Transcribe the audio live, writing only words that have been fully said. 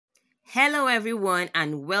Hello everyone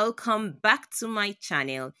and welcome back to my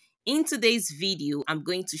channel. In today's video, I'm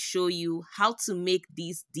going to show you how to make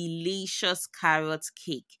this delicious carrot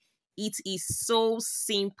cake. It is so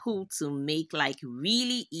simple to make, like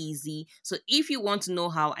really easy. So if you want to know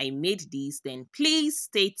how I made this, then please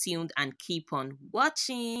stay tuned and keep on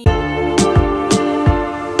watching.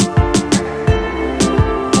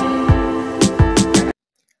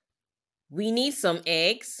 We need some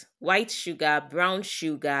eggs, white sugar, brown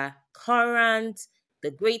sugar, currants, the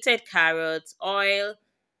grated carrots, oil,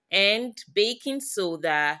 and baking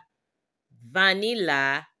soda,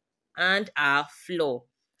 vanilla, and our flour.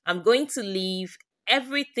 I'm going to leave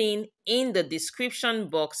everything in the description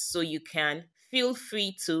box so you can feel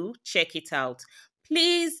free to check it out.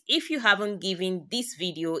 Please, if you haven't given this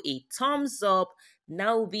video a thumbs up,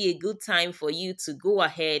 now will be a good time for you to go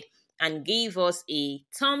ahead and give us a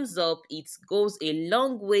thumbs up. It goes a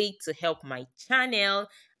long way to help my channel.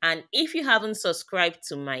 And if you haven't subscribed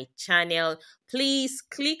to my channel, please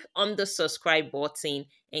click on the subscribe button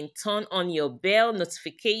and turn on your bell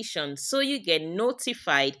notification so you get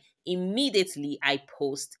notified immediately I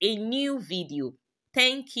post a new video.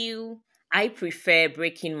 Thank you. I prefer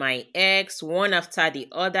breaking my eggs one after the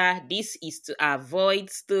other. This is to avoid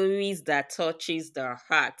stories that touches the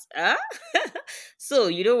heart. So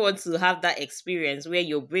you don't want to have that experience where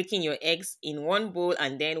you're breaking your eggs in one bowl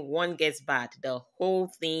and then one gets bad. The whole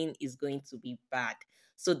thing is going to be bad.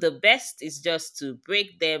 So the best is just to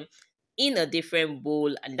break them in a different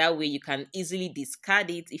bowl, and that way you can easily discard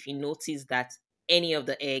it if you notice that any of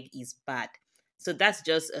the egg is bad. So that's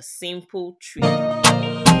just a simple trick.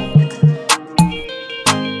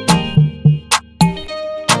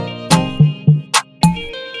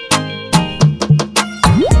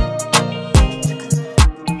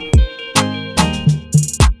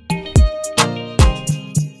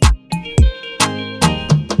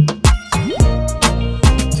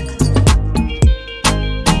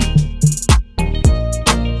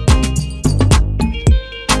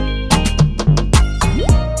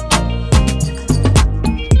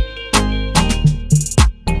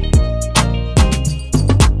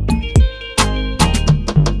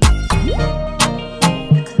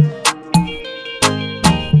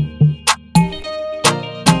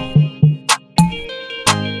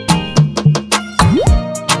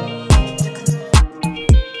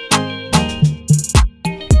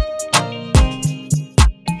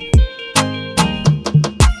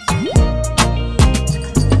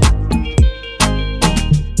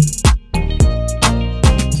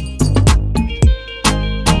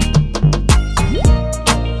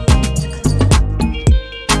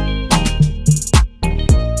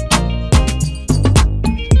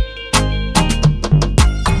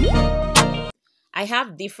 I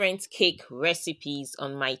have different cake recipes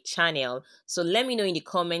on my channel, so let me know in the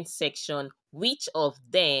comment section which of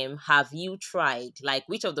them have you tried, like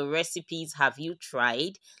which of the recipes have you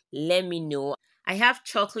tried. Let me know. I have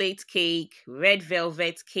chocolate cake, red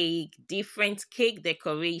velvet cake, different cake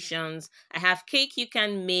decorations. I have cake you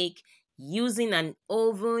can make using an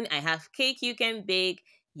oven. I have cake you can bake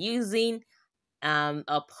using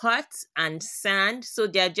a pot and sand. So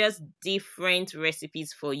they're just different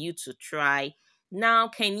recipes for you to try. Now,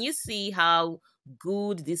 can you see how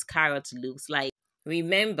good this carrot looks like?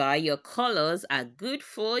 Remember, your colors are good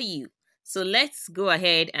for you. So let's go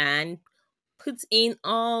ahead and put in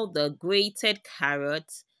all the grated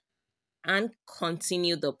carrots and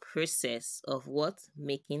continue the process of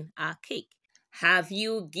making our cake. Have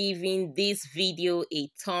you given this video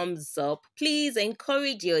a thumbs up? Please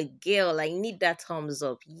encourage your girl. I need that thumbs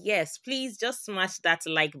up. Yes, please just smash that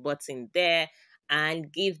like button there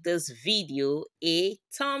and give this video a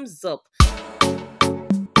thumbs up.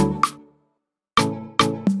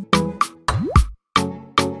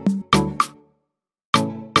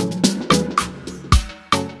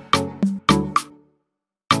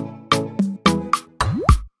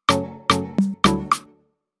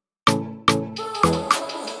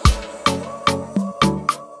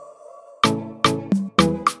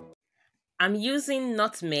 I'm using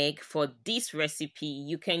nutmeg for this recipe.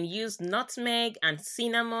 You can use nutmeg and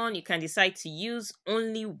cinnamon. You can decide to use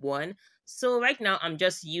only one. So right now I'm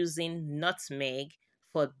just using nutmeg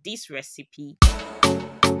for this recipe.